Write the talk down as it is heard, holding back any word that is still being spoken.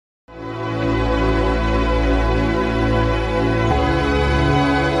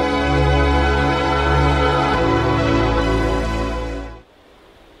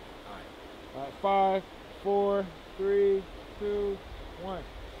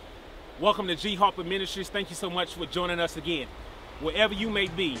Welcome to G. Harper Ministries. Thank you so much for joining us again. Wherever you may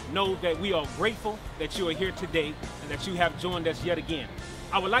be, know that we are grateful that you are here today and that you have joined us yet again.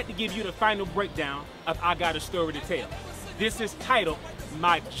 I would like to give you the final breakdown of I Got a Story to Tell. This is titled,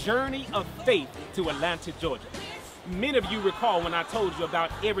 My Journey of Faith to Atlanta, Georgia. Many of you recall when I told you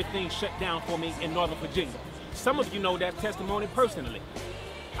about everything shut down for me in Northern Virginia. Some of you know that testimony personally.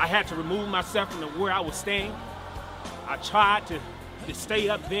 I had to remove myself from where I was staying. I tried to stay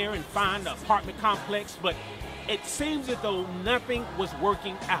up there and find an apartment complex, but it seems as though nothing was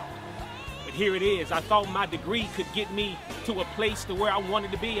working out. But here it is. I thought my degree could get me to a place to where I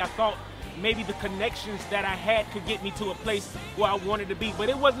wanted to be. I thought maybe the connections that I had could get me to a place where I wanted to be. But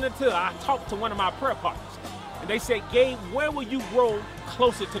it wasn't until I talked to one of my prayer partners. And they said, Gabe, where will you grow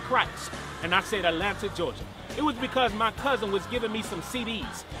closer to Christ? And I said, Atlanta, Georgia. It was because my cousin was giving me some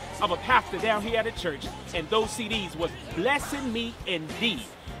CDs of a pastor down here at a church, and those CDs was blessing me indeed.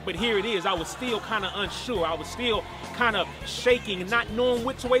 But here it is, I was still kind of unsure. I was still kind of shaking and not knowing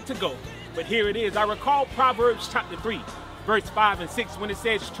which way to go. But here it is. I recall Proverbs chapter 3, verse 5 and 6, when it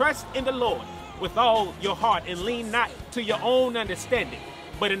says, trust in the Lord with all your heart and lean not to your own understanding,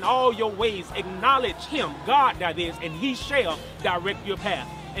 but in all your ways acknowledge him, God that is, and he shall direct your path.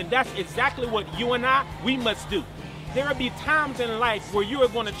 And that's exactly what you and we must do. There will be times in life where you are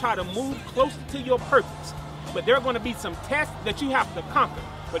going to try to move closer to your purpose, but there are going to be some tests that you have to conquer.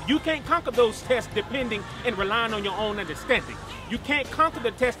 But you can't conquer those tests depending and relying on your own understanding. You can't conquer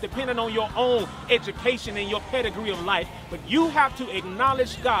the test depending on your own education and your pedigree of life, but you have to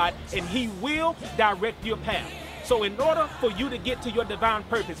acknowledge God and he will direct your path. So in order for you to get to your divine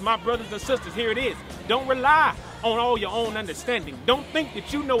purpose, my brothers and sisters, here it is. Don't rely on all your own understanding. Don't think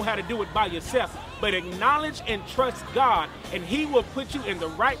that you know how to do it by yourself, but acknowledge and trust God, and he will put you in the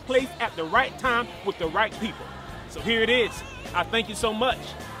right place at the right time with the right people. So here it is. I thank you so much.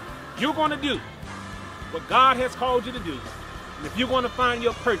 You're going to do what God has called you to do. And if you're going to find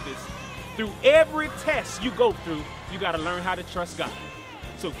your purpose, through every test you go through, you got to learn how to trust God.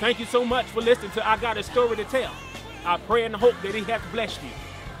 So thank you so much for listening to I Got a Story to Tell. I pray and hope that it has blessed you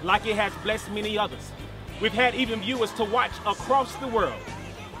like it has blessed many others. We've had even viewers to watch across the world.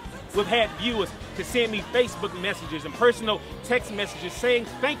 We've had viewers to send me Facebook messages and personal text messages saying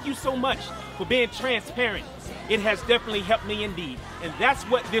thank you so much for being transparent. It has definitely helped me indeed. And that's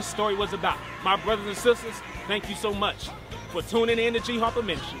what this story was about. My brothers and sisters, thank you so much for tuning in to G. Harper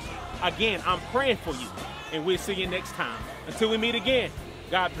Ministries. Again, I'm praying for you, and we'll see you next time. Until we meet again,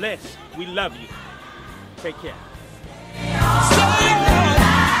 God bless. We love you. Take care.